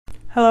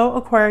Hello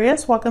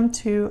Aquarius, welcome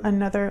to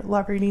another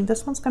love reading.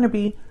 This one's going to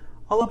be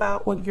all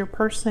about what your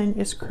person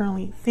is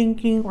currently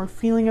thinking or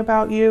feeling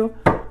about you.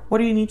 What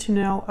do you need to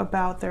know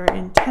about their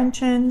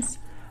intentions?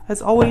 As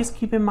always,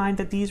 keep in mind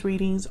that these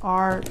readings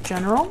are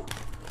general,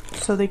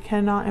 so they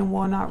cannot and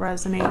will not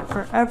resonate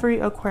for every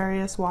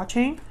Aquarius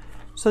watching.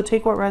 So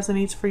take what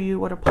resonates for you,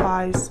 what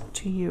applies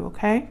to you,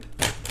 okay?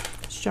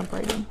 Let's jump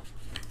right in.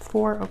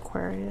 For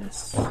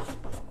Aquarius.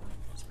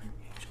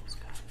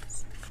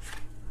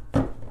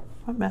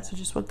 What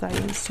messages, what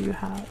guidance do you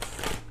have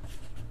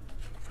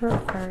for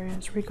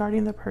Aquarius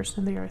regarding the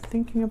person they are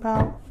thinking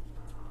about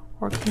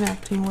or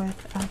connecting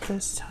with at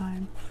this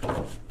time?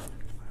 What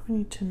do we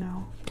need to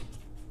know?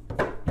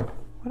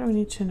 What do we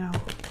need to know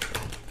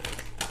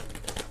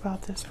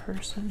about this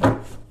person that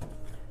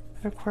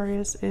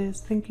Aquarius is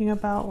thinking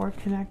about or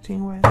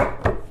connecting with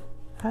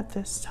at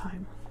this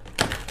time?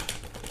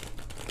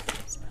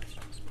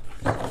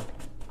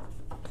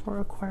 For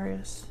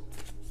Aquarius.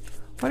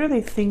 What are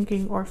they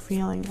thinking or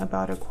feeling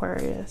about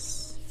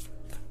Aquarius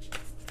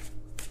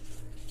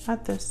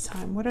at this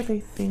time? What are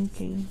they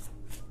thinking,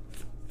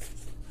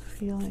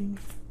 feeling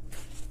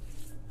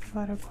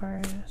about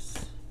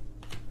Aquarius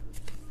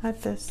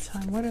at this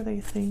time? What are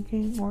they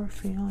thinking or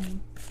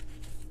feeling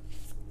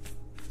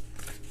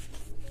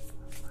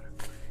about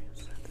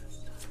Aquarius at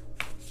this time?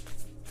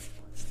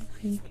 What's they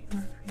thinking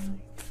or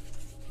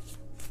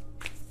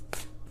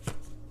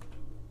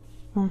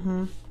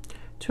feeling?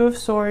 Two of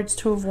Swords,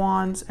 Two of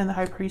Wands, and the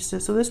High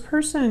Priestess. So this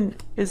person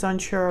is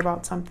unsure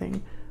about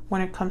something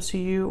when it comes to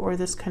you or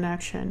this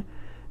connection.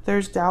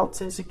 There's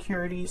doubts,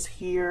 insecurities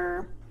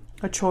here,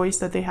 a choice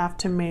that they have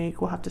to make.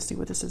 We'll have to see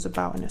what this is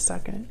about in a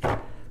second.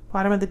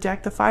 Bottom of the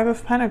deck, the Five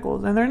of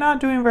Pentacles, and they're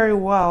not doing very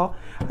well.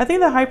 I think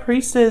the High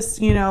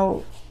Priestess, you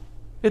know,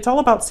 it's all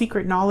about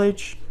secret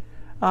knowledge,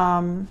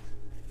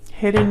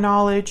 hidden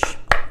knowledge.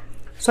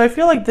 So I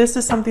feel like this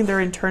is something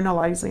they're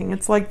internalizing.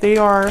 It's like they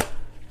are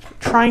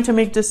trying to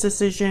make this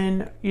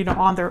decision, you know,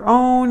 on their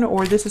own,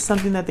 or this is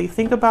something that they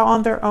think about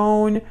on their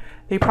own.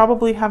 They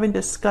probably haven't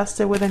discussed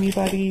it with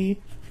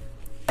anybody.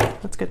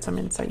 Let's get some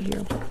insight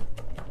here.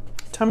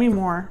 Tell me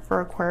more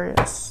for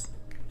Aquarius.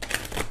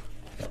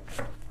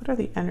 What are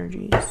the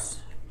energies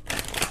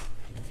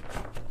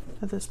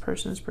that this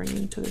person is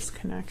bringing to this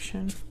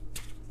connection?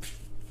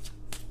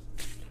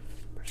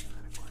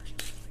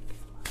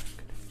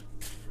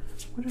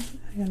 What are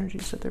the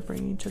energies that they're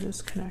bringing to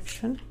this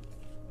connection?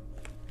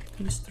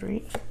 These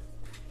three.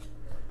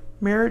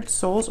 Mirrored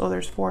Souls. Oh,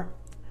 there's four.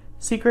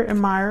 Secret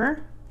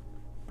Admirer.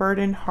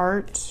 Burdened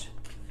Heart.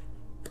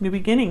 New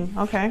Beginning.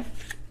 Okay.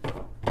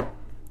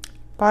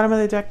 Bottom of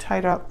the deck,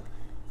 Tied Up.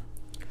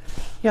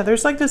 Yeah,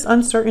 there's like this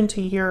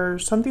uncertainty here.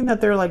 Something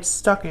that they're like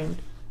stuck in.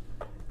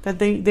 That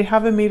they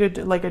haven't made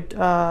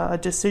a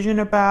decision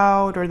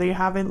about, or they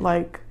haven't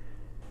like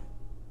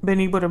been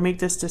able to make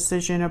this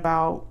decision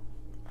about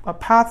a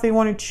path they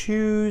want to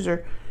choose,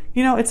 or,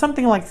 you know, it's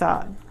something like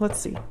that. Let's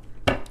see.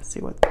 See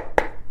what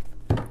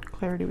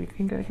clarity we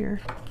can get here.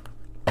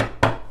 Can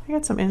I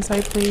get some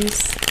insight,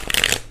 please,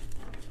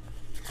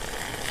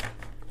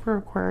 for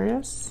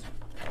Aquarius?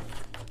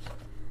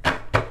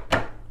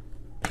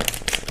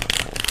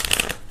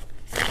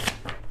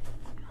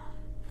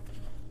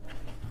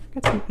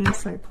 Get some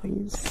insight,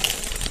 please,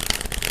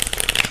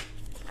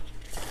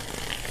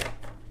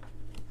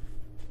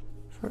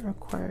 for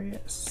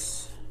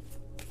Aquarius.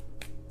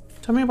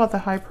 Tell me about the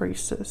High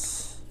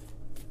Priestess.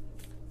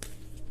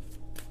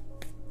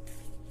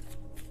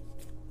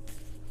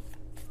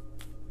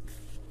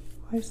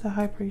 Why is the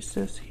High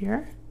Priestess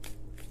here?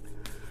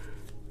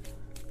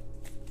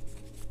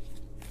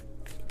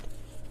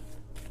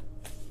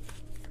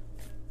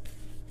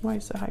 Why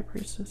is the High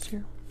Priestess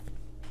here?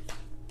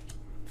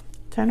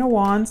 Ten of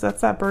Wands, that's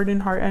that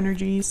burdened heart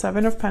energy.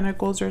 Seven of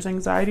Pentacles, there's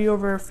anxiety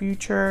over a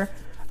future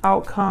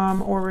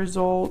outcome or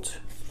result.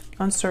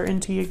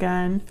 Uncertainty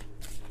again.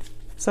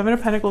 Seven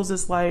of Pentacles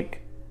is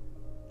like,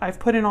 I've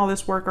put in all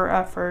this work or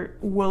effort.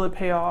 Will it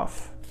pay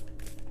off?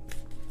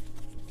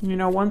 You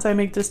know, once I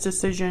make this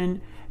decision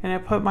and I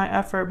put my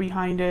effort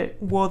behind it,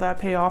 will that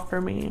pay off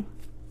for me?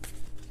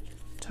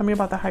 Tell me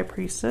about the High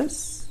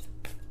Priestess.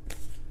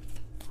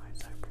 Why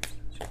is High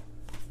Priestess?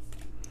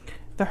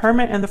 The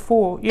Hermit and the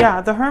Fool.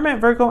 Yeah, the Hermit,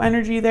 Virgo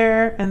energy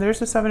there, and there's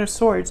the Seven of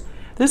Swords.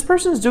 This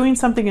person's doing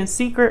something in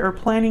secret, or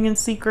planning in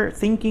secret,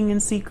 thinking in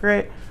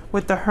secret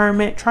with the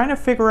Hermit, trying to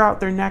figure out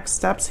their next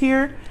steps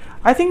here.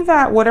 I think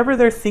that whatever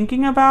they're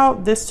thinking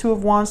about, this Two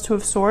of Wands, Two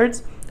of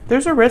Swords,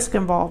 there's a risk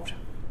involved.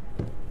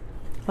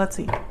 Let's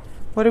see.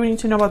 What do we need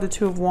to know about the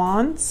Two of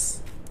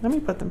Wands? Let me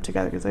put them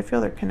together because I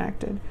feel they're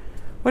connected.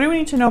 What do we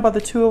need to know about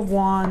the Two of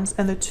Wands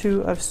and the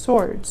Two of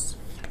Swords?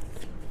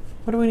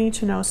 What do we need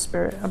to know,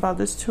 Spirit, about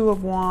this Two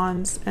of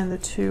Wands and the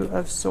Two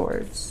of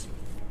Swords?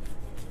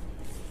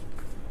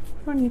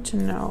 What do we need to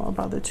know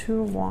about the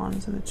Two of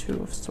Wands and the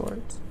Two of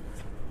Swords?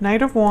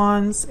 Knight of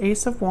Wands,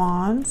 Ace of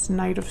Wands,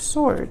 Knight of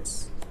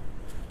Swords.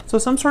 So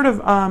some sort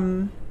of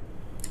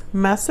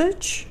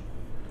message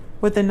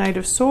with the Knight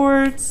of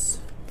Swords.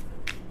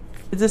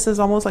 This is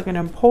almost like an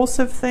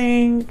impulsive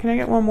thing. Can I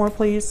get one more,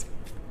 please?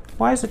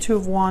 Why is the Two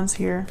of Wands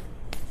here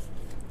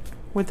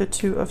with the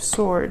Two of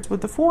Swords?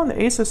 With the Fool and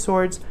the Ace of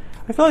Swords,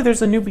 I feel like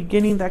there's a new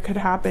beginning that could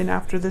happen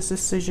after this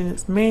decision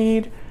is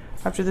made,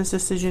 after this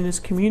decision is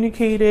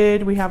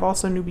communicated. We have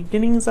also new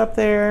beginnings up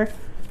there.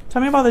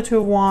 Tell me about the Two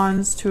of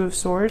Wands, Two of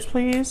Swords,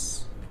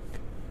 please.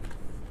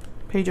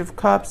 Page of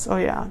Cups. Oh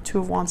yeah, Two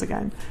of Wands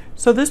again.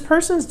 So this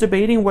person's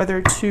debating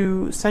whether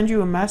to send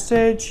you a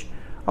message,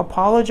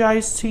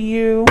 apologize to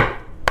you.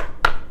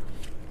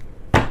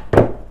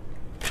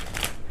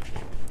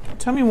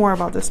 Tell me more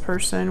about this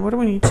person. What do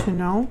we need to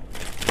know?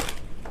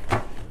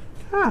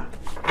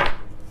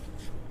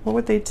 What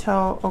would they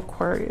tell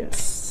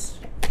Aquarius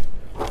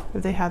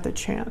if they had the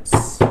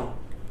chance?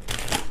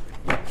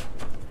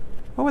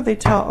 What would they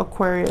tell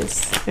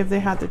Aquarius if they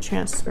had the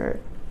chance,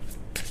 Spirit?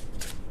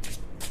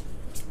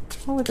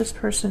 What would this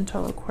person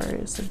tell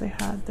Aquarius if they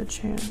had the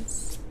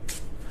chance?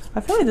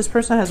 I feel like this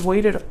person has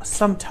waited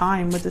some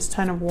time with this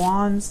Ten of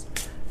Wands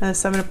and the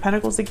Seven of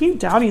Pentacles. They keep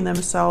doubting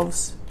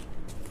themselves.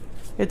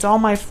 It's all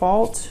my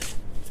fault.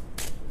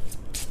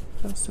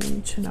 What else do we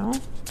need to know?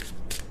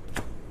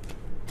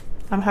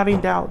 I'm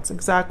having doubts.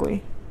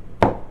 Exactly.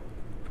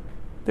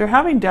 They're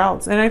having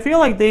doubts. And I feel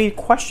like they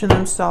question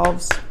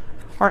themselves.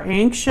 Are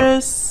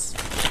anxious.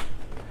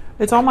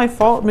 It's all my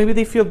fault. Maybe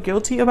they feel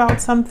guilty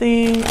about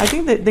something. I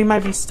think that they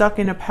might be stuck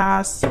in a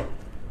past,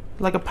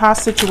 like a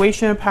past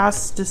situation, a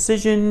past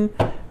decision,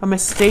 a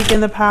mistake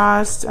in the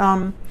past,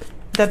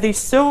 that they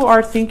still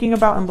are thinking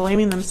about and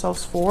blaming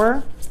themselves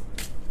for.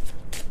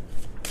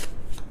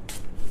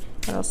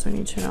 What else do we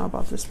need to know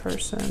about this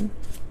person?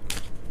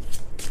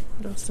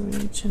 What else do we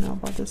need to know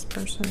about this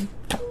person?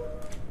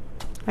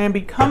 I am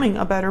becoming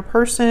a better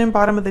person.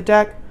 Bottom of the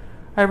deck.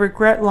 I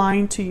regret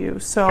lying to you.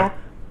 So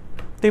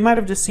they might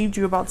have deceived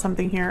you about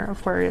something here,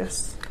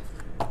 Aquarius.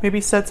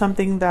 Maybe said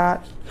something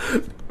that,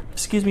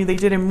 excuse me, they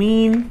didn't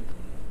mean.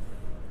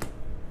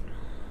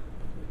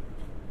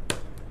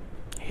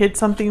 Hid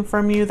something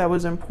from you that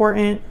was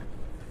important.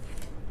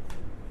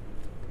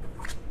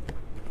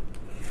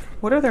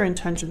 What are their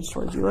intentions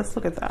towards you? Let's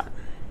look at that.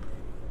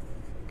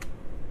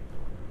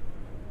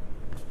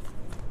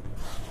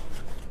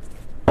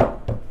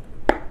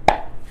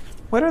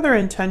 What are their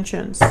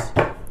intentions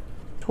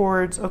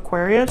towards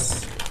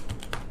Aquarius?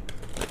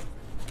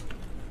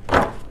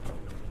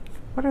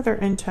 What are their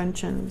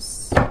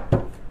intentions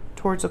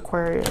towards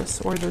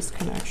Aquarius or this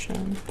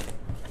connection?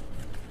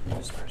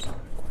 This person,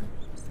 Aquarius,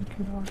 is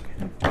thinking about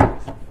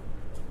connecting.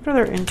 What are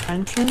their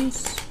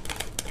intentions?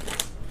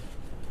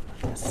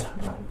 What are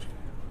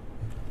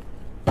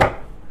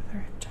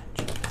their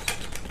intentions?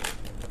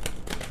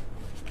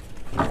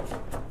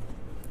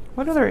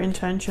 What are their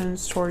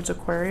intentions towards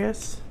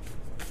Aquarius?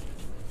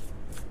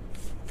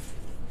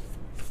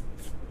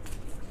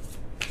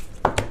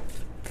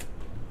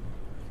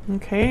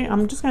 Okay,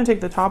 I'm just going to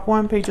take the top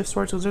one, Page of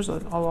Swords, because there's a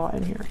lot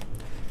in here.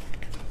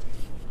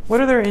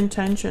 What are their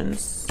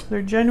intentions?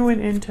 Their genuine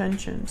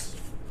intentions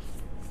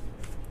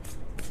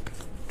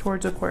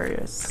towards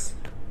Aquarius.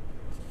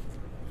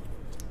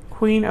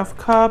 Queen of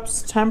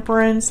Cups,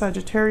 Temperance,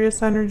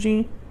 Sagittarius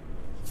energy.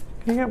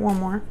 Can I get one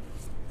more?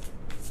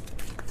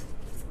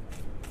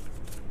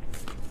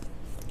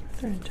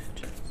 Their intentions.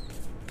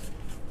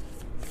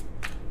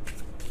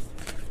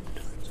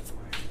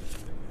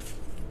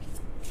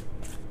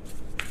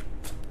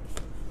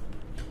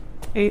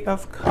 Eight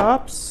of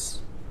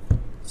Cups,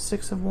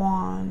 Six of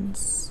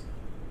Wands.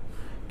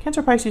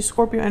 Cancer, Pisces,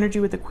 Scorpio energy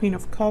with the Queen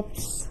of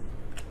Cups.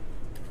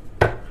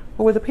 But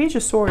with the Page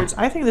of Swords,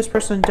 I think this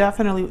person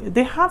definitely,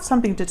 they have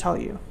something to tell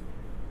you.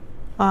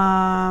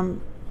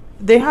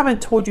 They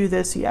haven't told you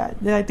this yet.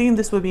 I think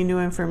this would be new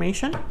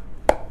information.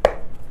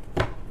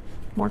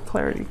 More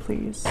clarity,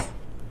 please.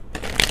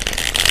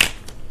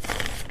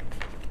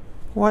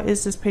 What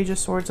is this Page of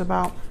Swords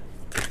about?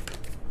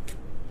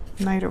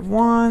 Knight of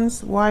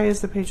Wands. Why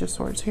is the Page of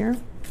Swords here?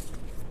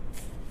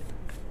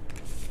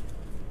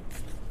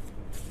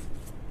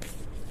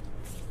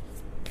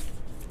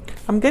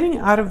 I'm getting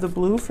out of the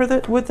blue for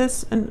the with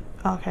this, and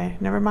okay,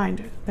 never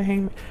mind. The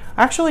Hangman.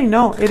 Actually,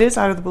 no, it is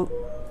out of the blue.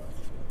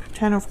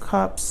 Ten of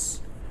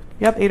Cups.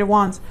 Yep, Eight of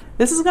Wands.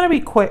 This is going to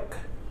be quick.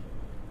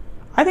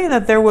 I think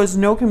that there was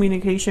no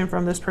communication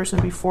from this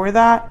person before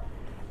that,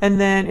 and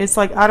then it's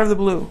like out of the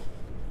blue,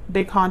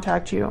 they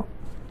contact you.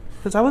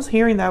 Because I was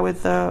hearing that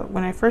with the,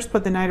 when I first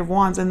put the Knight of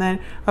Wands, and then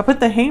I put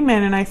the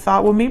Hangman, and I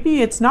thought, well,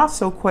 maybe it's not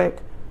so quick.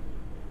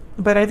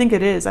 But I think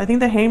it is. I think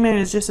the Hangman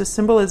is just a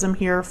symbolism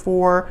here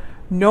for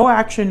no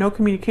action, no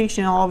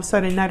communication, and all of a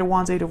sudden, Knight of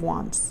Wands, Eight of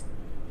Wands.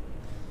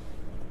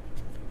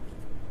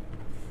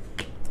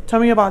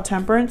 Tell me about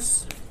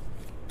Temperance.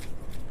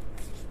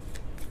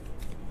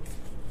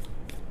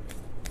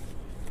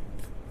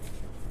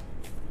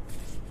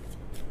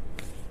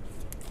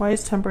 Why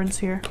is Temperance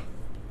here?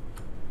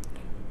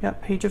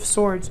 Yep, Page of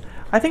Swords.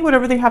 I think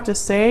whatever they have to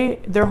say,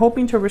 they're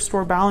hoping to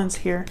restore balance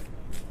here.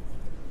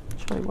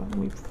 Actually, let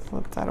me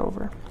flip that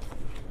over.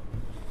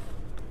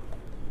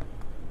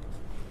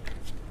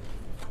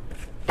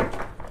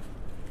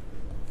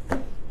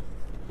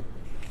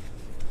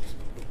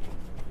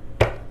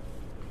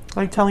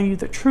 like telling you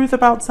the truth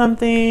about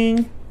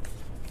something,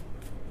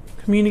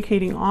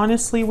 communicating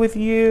honestly with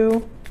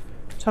you.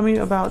 Tell me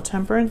about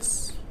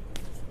Temperance.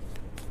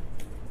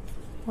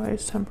 Why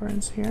is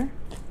Temperance here?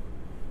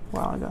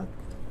 Wow, I got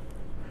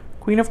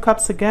Queen of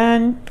Cups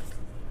again.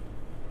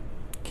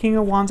 King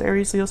of Wands,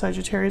 Aries, Leo,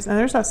 Sagittarius. And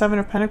there's that Seven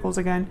of Pentacles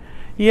again.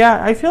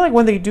 Yeah, I feel like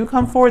when they do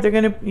come forward, they're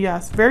going to,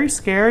 yes, very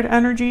scared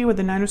energy with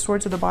the Nine of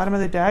Swords at the bottom of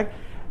the deck.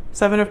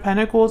 Seven of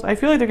Pentacles. I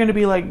feel like they're going to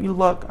be like,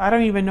 look, I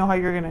don't even know how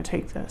you're going to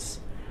take this.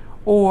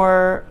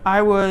 Or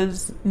I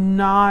was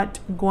not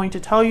going to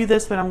tell you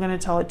this, but I'm going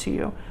to tell it to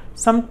you.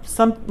 Some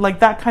like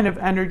that kind of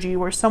energy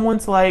where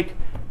someone's like,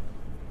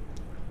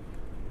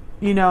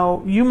 you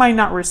know, you might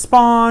not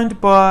respond,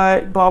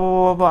 but blah,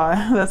 blah, blah,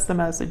 blah. That's the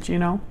message, you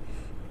know.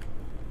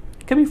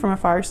 It could be from a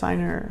fire sign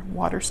or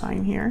water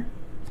sign here.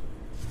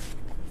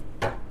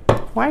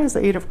 Why is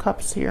the Eight of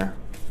Cups here?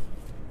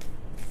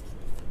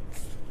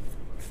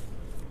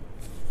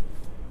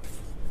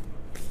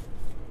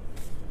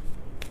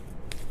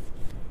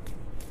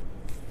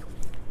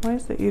 Why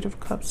is the Eight of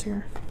Cups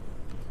here?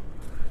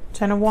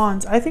 Ten of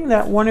Wands. I think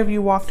that one of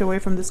you walked away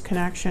from this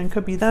connection.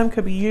 Could be them,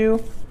 could be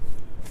you.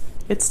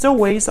 It still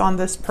weighs on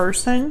this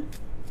person.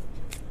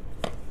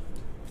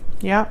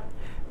 Yeah.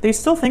 They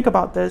still think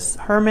about this.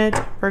 Hermit,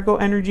 Virgo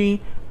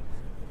energy.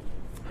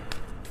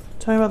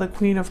 Tell me about the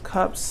Queen of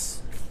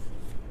Cups.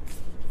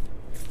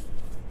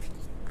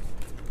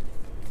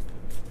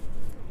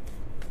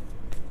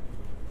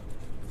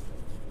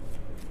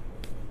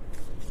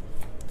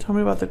 Tell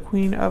me about the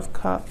Queen of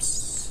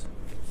Cups.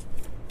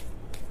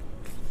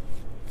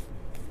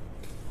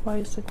 Why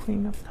is the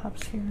Queen of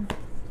Cups here?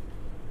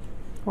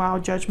 Wow,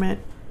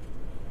 Judgment.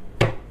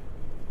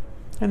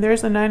 And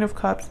there's the Nine of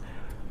Cups.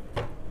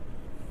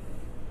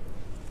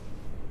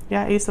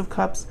 Yeah, Ace of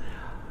Cups.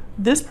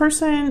 This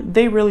person,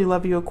 they really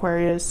love you,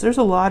 Aquarius. There's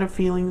a lot of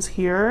feelings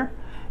here.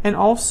 And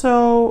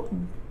also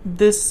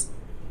this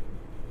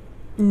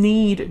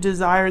need,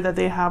 desire that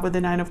they have with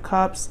the Nine of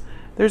Cups.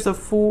 There's a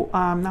Fool,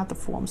 not the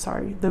Fool, I'm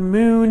sorry. The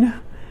Moon,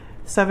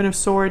 Seven of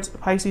Swords,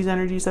 Pisces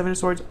energy, Seven of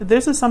Swords.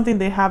 This is something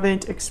they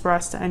haven't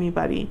expressed to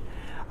anybody.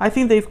 I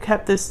think they've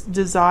kept this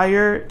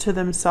desire to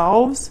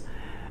themselves,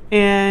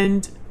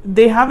 and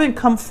they haven't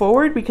come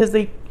forward because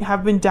they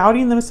have been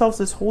doubting themselves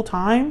this whole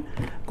time,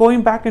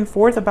 going back and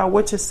forth about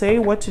what to say,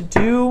 what to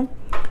do.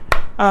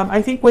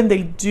 I think when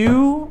they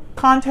do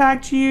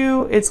contact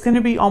you, it's going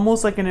to be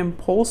almost like an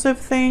impulsive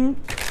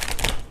thing.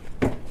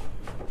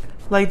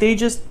 Like they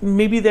just,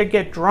 maybe they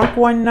get drunk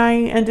one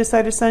night and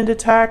decide to send a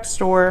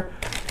text, or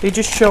they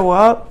just show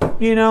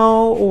up, you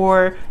know,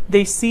 or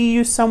they see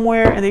you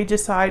somewhere and they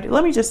decide,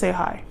 let me just say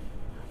hi.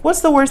 What's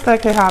the worst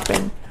that could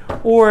happen?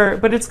 Or,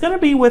 but it's going to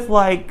be with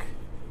like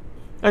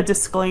a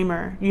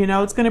disclaimer, you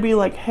know, it's going to be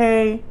like,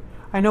 hey,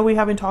 I know we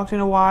haven't talked in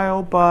a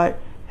while, but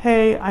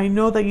hey, I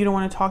know that you don't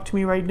want to talk to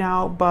me right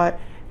now, but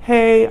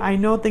hey, I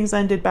know things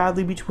ended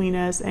badly between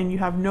us and you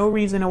have no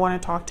reason to want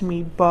to talk to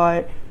me,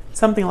 but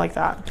something like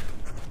that.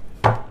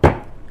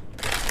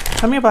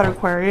 Tell me about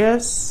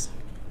Aquarius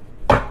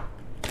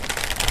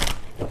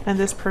and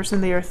this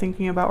person they are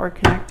thinking about or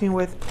connecting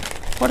with.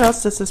 What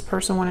else does this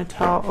person want to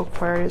tell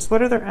Aquarius?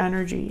 What are their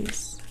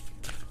energies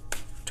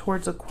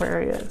towards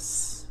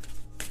Aquarius?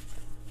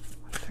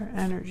 What are their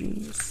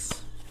energies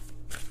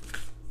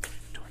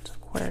towards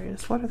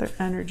Aquarius? What are their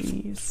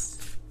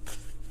energies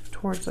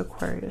towards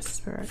Aquarius,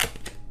 Spirit?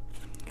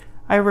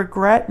 I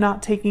regret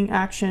not taking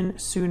action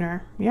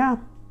sooner. Yeah,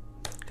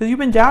 because you've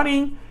been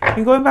doubting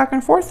and going back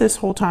and forth this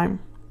whole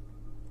time.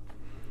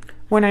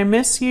 When I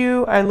miss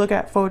you, I look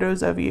at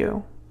photos of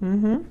you.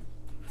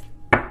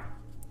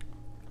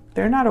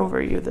 They're not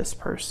over you, this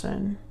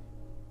person.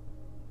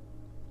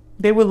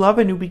 They would love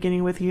a new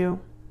beginning with you,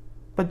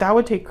 but that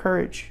would take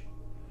courage.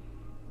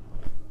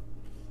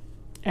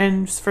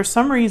 And for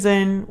some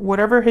reason,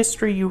 whatever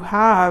history you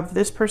have,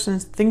 this person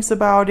thinks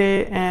about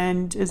it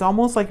and is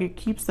almost like it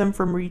keeps them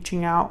from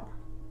reaching out.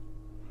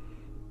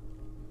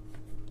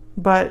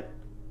 But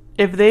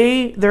if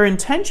their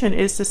intention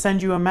is to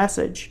send you a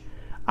message,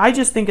 I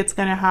just think it's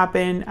going to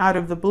happen out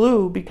of the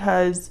blue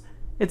because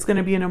it's going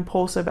to be an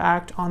impulsive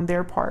act on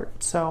their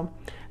part. So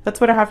that's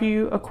what I have for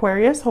you,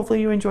 Aquarius.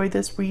 Hopefully you enjoyed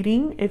this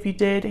reading. If you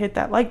did, hit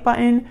that like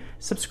button,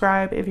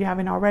 subscribe if you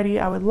haven't already.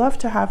 I would love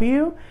to have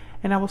you,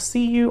 and I will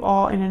see you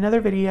all in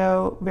another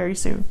video very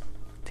soon.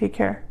 Take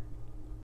care.